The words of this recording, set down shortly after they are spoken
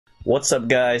What's up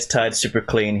guys, Tide Super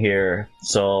Clean here.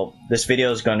 So this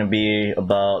video is going to be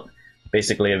about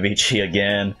basically Avicii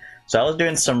again. So I was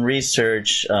doing some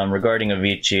research regarding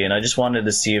Avicii, and I just wanted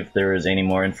to see if there was any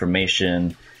more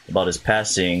information about his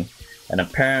passing. And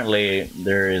apparently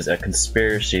there is a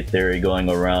conspiracy theory going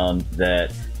around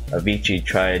that Avicii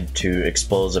tried to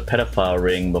expose a pedophile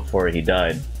ring before he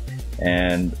died.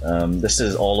 And this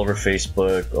is all over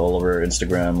Facebook, all over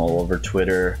Instagram, all over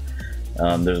Twitter.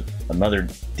 There's another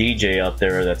DJ out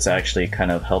there that's actually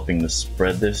kind of helping to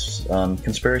spread this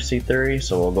conspiracy theory,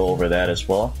 so we'll go over that as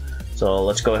well. So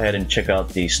let's go ahead and check out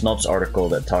the Snopes article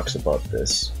that talks about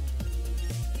this.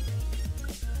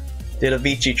 Did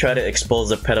Avicii try to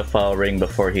expose a pedophile ring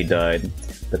before he died?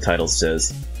 The title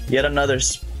says. Yet another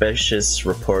suspicious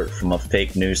report from a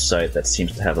fake news site that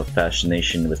seems to have a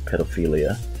fascination with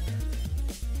pedophilia.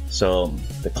 So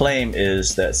the claim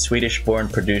is that Swedish-born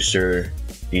producer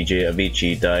DJ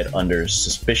Avicii died under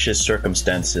suspicious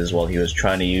circumstances while he was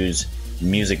trying to use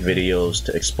music videos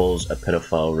to expose a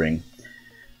pedophile ring.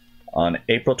 On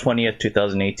April 20th,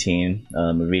 2018,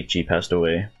 Avicii passed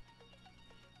away.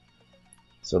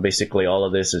 So basically all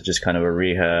of this is just kind of a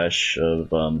rehash of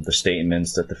the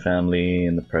statements that the family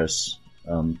and the press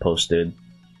posted.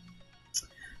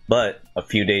 But a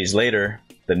few days later,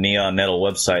 the Neon Metal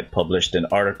website published an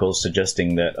article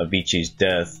suggesting that Avicii's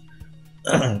death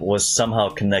was somehow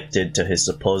connected to his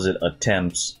supposed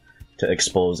attempts to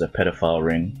expose a pedophile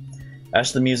ring.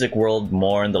 As the music world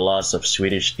mourned the loss of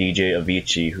Swedish DJ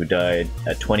Avicii, who died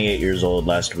at 28 years old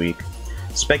last week,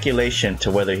 speculation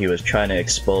to whether he was trying to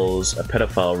expose a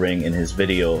pedophile ring in his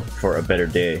video For a Better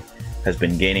Day has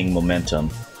been gaining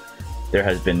momentum. There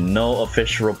has been no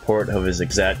official report of his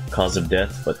exact cause of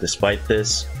death, but despite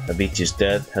this, Avicii's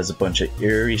death has a bunch of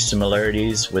eerie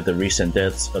similarities with the recent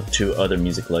deaths of two other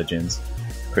music legends,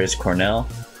 Chris Cornell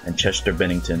and Chester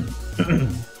Bennington.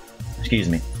 Excuse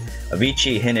me.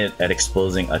 Avicii hinted at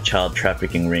exposing a child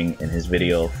trafficking ring in his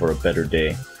video For a Better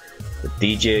Day. The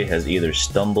DJ has either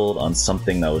stumbled on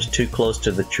something that was too close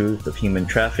to the truth of human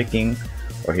trafficking,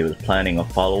 or he was planning a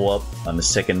follow-up on the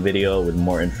second video with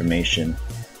more information.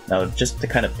 Now, just to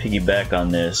kind of piggyback on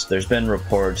this, there's been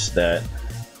reports that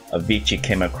Avicii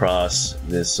came across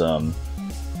this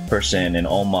person in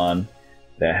Oman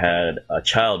that had a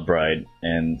child bride,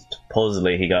 and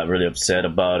supposedly he got really upset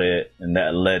about it, and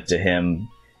that led to him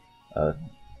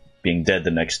being dead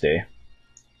the next day.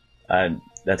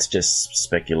 That's just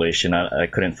speculation. I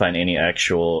couldn't find any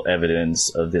actual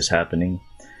evidence of this happening.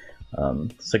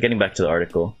 So getting back to the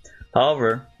article.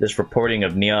 However, this reporting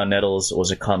of Neon Nettles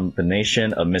was a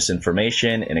combination of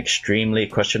misinformation and extremely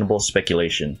questionable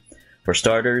speculation. For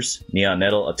starters, Neon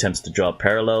Nettle attempts to draw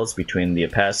parallels between the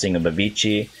passing of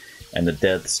Avicii and the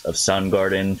deaths of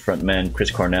Soundgarden frontman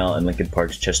Chris Cornell and Linkin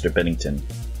Park's Chester Bennington.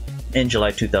 In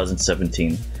July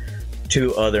 2017,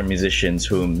 two other musicians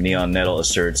whom Neon Nettle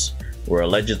asserts were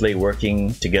allegedly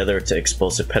working together to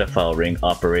expose a pedophile ring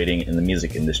operating in the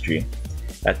music industry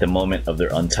at the moment of their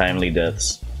untimely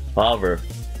deaths. However,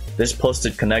 this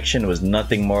posted connection was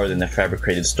nothing more than a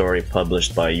fabricated story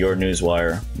published by Your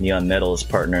Newswire, Neon Nettle's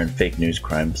partner in fake news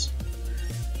crimes.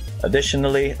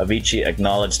 Additionally, Avicii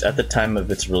acknowledged at the time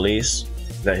of its release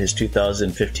that his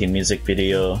 2015 music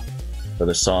video for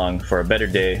the song For a Better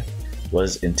Day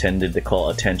was intended to call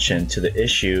attention to the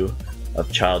issue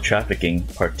of child trafficking,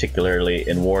 particularly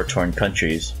in war-torn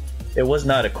countries. It was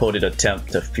not a quoted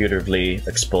attempt to furtively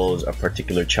expose a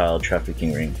particular child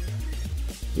trafficking ring.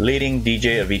 Leading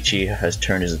DJ Avicii has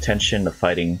turned his attention to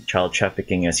fighting child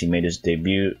trafficking as he made his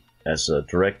debut as a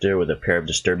director with a pair of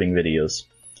disturbing videos.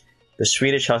 The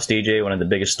Swedish house DJ, one of the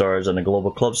biggest stars on the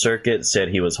global club circuit, said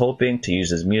he was hoping to use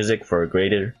his music for a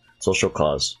greater social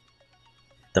cause.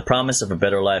 The promise of a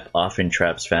better life often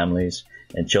traps families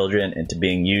and children into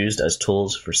being used as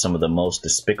tools for some of the most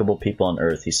despicable people on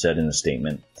earth, he said in a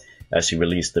statement as he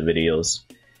released the videos.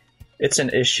 It's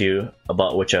an issue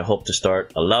about which I hope to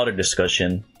start a louder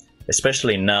discussion,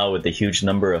 especially now with the huge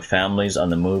number of families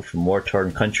on the move from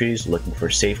war-torn countries looking for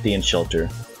safety and shelter.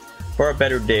 For a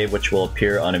Better Day, which will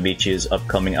appear on Avicii's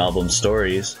upcoming album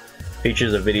Stories,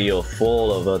 features a video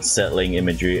full of unsettling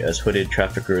imagery as hooded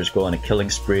traffickers go on a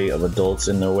killing spree of adults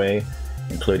in Norway,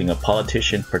 including a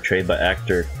politician portrayed by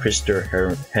actor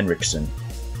Christer Henriksen.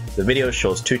 The video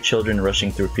shows two children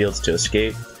rushing through fields to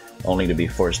escape, only to be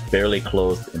forced barely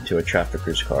clothed into a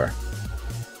trafficker's car.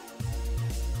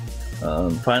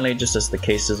 Finally, just as the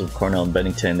cases of Cornell and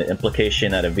Bennington, the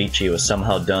implication that Avicii was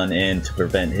somehow done in to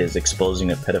prevent his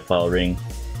exposing a pedophile ring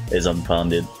is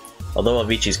unfounded. Although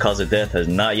Avicii's cause of death has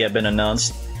not yet been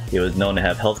announced, he was known to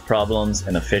have health problems,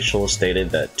 and officials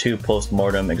stated that two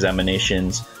post-mortem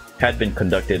examinations had been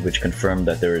conducted, which confirmed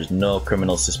that there is no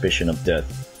criminal suspicion of death.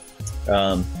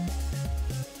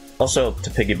 Also, to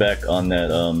piggyback on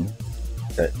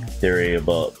that theory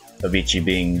about Avicii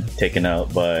being taken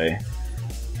out by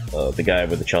the guy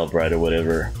with the child bride or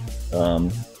whatever.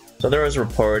 So there was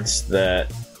reports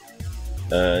that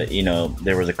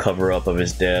there was a cover-up of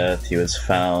his death. He was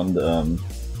found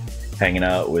hanging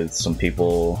out with some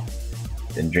people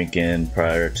and drinking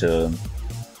prior to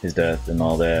his death and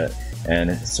all that.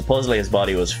 And supposedly his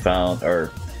body was found,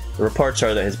 or the reports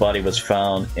are that his body was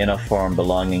found in a farm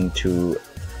belonging to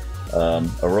a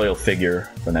royal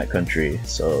figure from that country.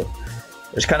 So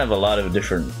there's kind of a lot of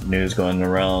different news going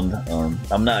around.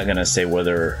 I'm not gonna say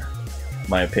whether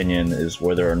my opinion is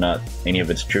whether or not any of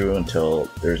it's true until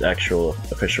there's actual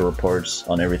official reports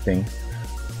on everything.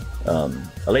 A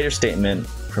later statement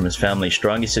from his family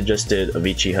strongly suggested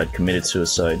Avicii had committed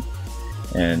suicide,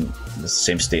 and the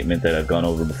same statement that I've gone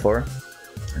over before.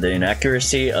 The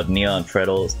inaccuracy of Neon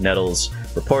Nettle's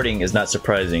reporting is not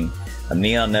surprising. A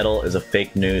Neon Nettle is a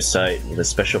fake news site with a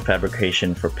special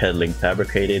fabrication for peddling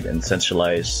fabricated and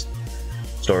sensationalized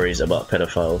stories about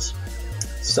pedophiles.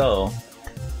 So,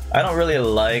 I don't really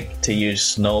like to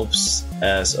use Snopes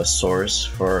as a source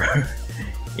for,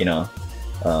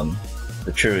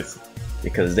 the truth,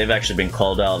 because they've actually been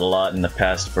called out a lot in the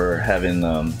past for having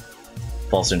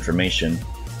false information.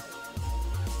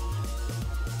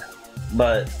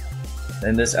 But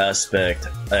in this aspect,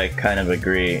 I kind of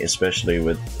agree, especially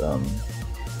with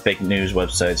fake news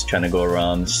websites trying to go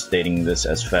around stating this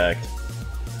as fact.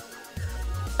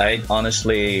 I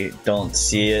honestly don't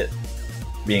see it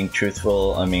being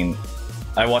truthful. I mean,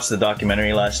 I watched the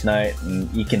documentary last night,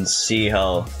 and you can see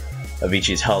how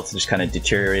Avicii's health just kind of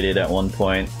deteriorated at one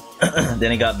point.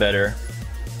 Then it got better,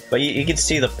 but you can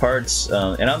see the parts,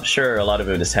 and I'm sure a lot of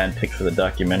it is handpicked for the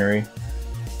documentary,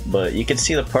 but you can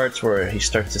see the parts where he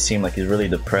starts to seem like he's really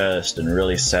depressed and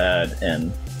really sad.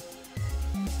 And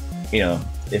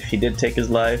if he did take his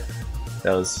life,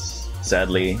 that was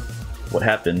sadly what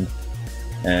happened,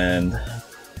 and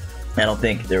I don't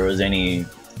think there was any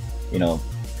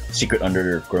secret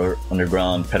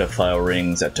underground pedophile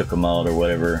rings that took him out or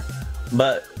whatever.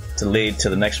 But to lead to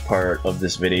the next part of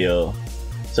this video,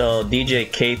 so DJ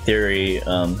K Theory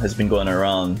has been going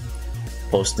around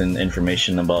posting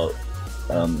information about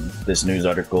this news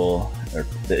article, or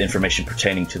the information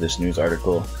pertaining to this news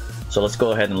article. So let's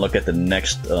go ahead and look at the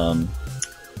next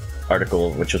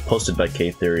article, which was posted by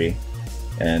K Theory,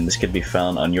 and this could be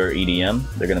found on Your EDM.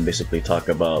 They're going to basically talk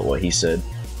about what he said.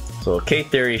 So K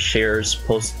Theory shares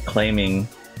post claiming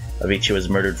Avicii was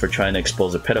murdered for trying to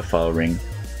expose a pedophile ring.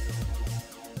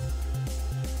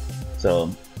 So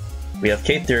we have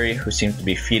K Theory, who seems to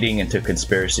be feeding into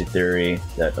conspiracy theory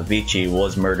that Avicii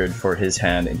was murdered for his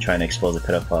hand in trying to expose a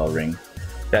pedophile ring.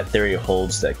 That theory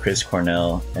holds that Chris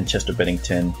Cornell and Chester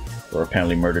Bennington were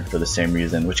apparently murdered for the same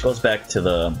reason, which goes back to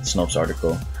the Snopes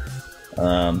article.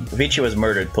 Avicii was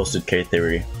murdered, posted K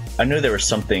Theory. I knew there was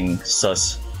something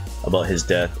sus about his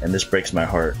death, and this breaks my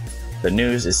heart. The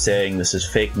news is saying this is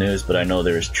fake news, but I know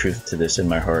there is truth to this in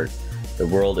my heart. The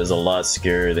world is a lot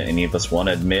scarier than any of us want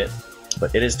to admit,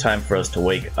 but it is time for us to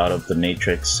wake out of the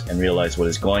matrix and realize what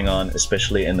is going on,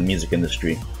 especially in the music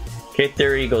industry. K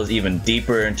Theory goes even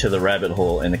deeper into the rabbit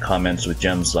hole in the comments with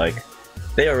gems like,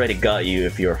 "They already got you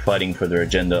if you are fighting for their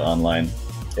agenda online.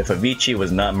 If Avicii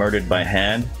was not murdered by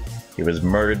hand, he was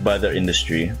murdered by the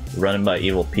industry, run by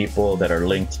evil people that are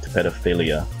linked to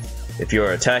pedophilia. If you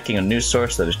are attacking a news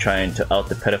source that is trying to out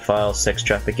the pedophile, sex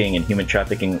trafficking, and human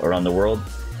trafficking around the world,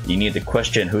 you need to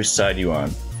question whose side you are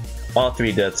on. All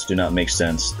three deaths do not make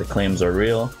sense. The claims are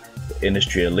real. The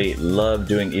industry elite love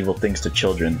doing evil things to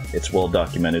children. It's well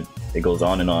documented." It goes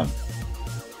on and on.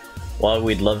 While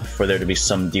we'd love for there to be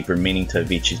some deeper meaning to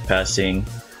Avicii's passing,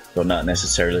 though not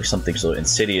necessarily something so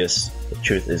insidious, the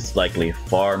truth is likely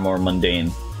far more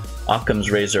mundane.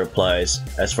 Occam's razor applies.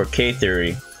 As for K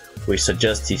Theory, we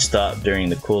suggest he stop during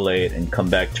the Kool-Aid and come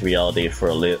back to reality for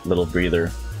a little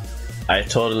breather. I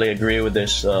totally agree with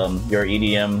this Your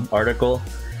EDM article.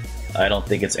 I don't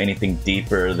think it's anything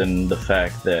deeper than the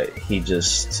fact that he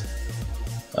just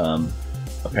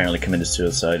apparently committed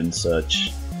suicide and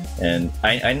such. And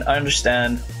I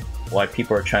understand why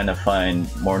people are trying to find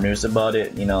more news about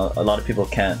it. A lot of people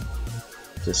can't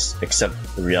just accept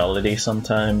the reality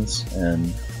sometimes,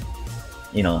 and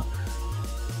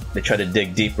they try to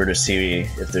dig deeper to see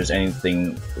if there's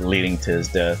anything leading to his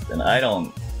death, and I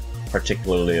don't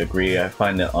particularly agree. I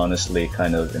find it honestly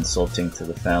kind of insulting to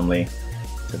the family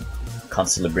to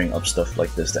constantly bring up stuff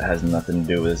like this that has nothing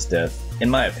to do with his death, in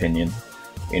my opinion.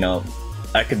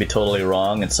 I could be totally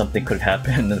wrong and something could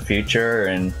happen in the future,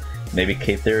 and maybe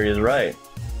K Theory is right.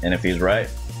 and if he's right,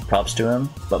 props to him.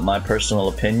 But my personal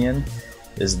opinion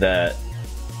is that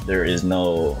there is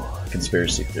no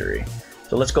conspiracy theory.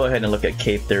 So let's go ahead and look at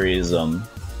K Theory's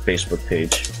Facebook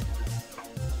page.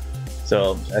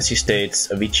 So, as he states,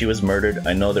 Avicii was murdered.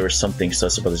 I know there was something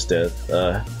sus about his death.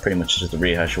 Pretty much just a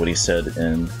rehash of what he said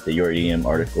in the Your EDM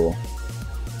article.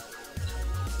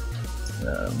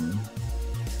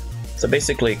 So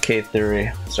basically, K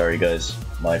Theory. Sorry guys,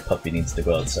 my puppy needs to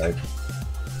go outside.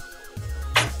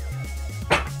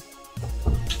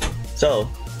 So,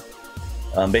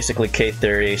 basically, K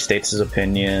Theory states his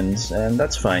opinions, and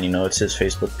that's fine. You know, it's his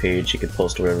Facebook page. He can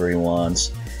post whatever he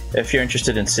wants. If you're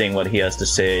interested in seeing what he has to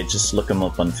say, just look him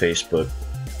up on Facebook.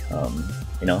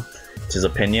 You know, it's his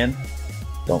opinion.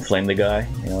 Don't flame the guy.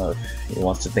 You know, if he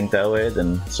wants to think that way,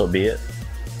 then so be it.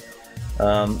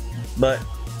 But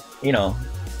you know,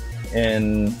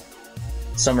 in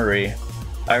summary,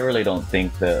 I really don't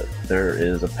think that there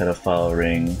is a pedophile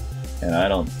ring, and I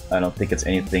don't think it's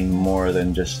anything more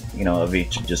than just, you know,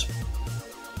 Avicii just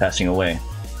passing away.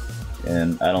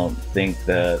 And I don't think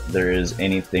that there is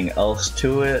anything else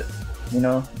to it, you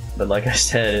know. But like I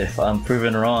said, if I'm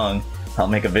proven wrong, I'll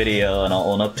make a video and I'll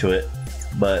own up to it.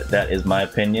 But that is my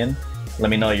opinion. Let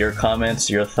me know your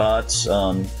comments, your thoughts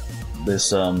on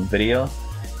this video.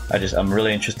 I'm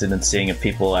really interested in seeing if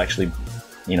people actually,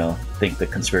 you know, think the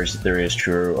conspiracy theory is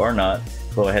true or not.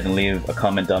 Go ahead and leave a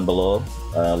comment down below.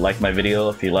 Like my video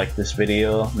if you like this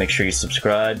video. Make sure you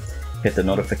subscribe. Hit the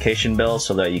notification bell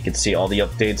so that you can see all the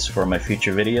updates for my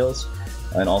future videos.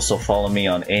 And also follow me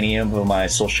on any of my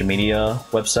social media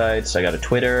websites. I got a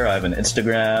Twitter, I have an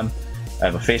Instagram, I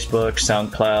have a Facebook,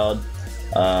 SoundCloud.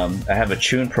 I have a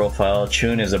Tune profile.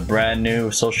 Tune is a brand new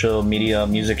social media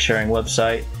music sharing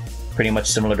website, pretty much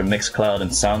similar to Mixcloud and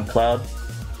SoundCloud.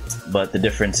 But the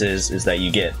difference is that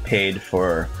you get paid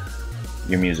for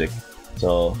your music.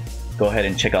 So go ahead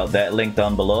and check out that link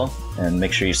down below and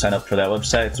make sure you sign up for that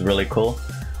website. It's really cool.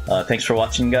 Thanks for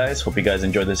watching, guys. Hope you guys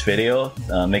enjoyed this video.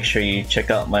 Make sure you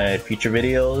check out my future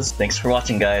videos. Thanks for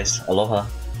watching, guys. Aloha.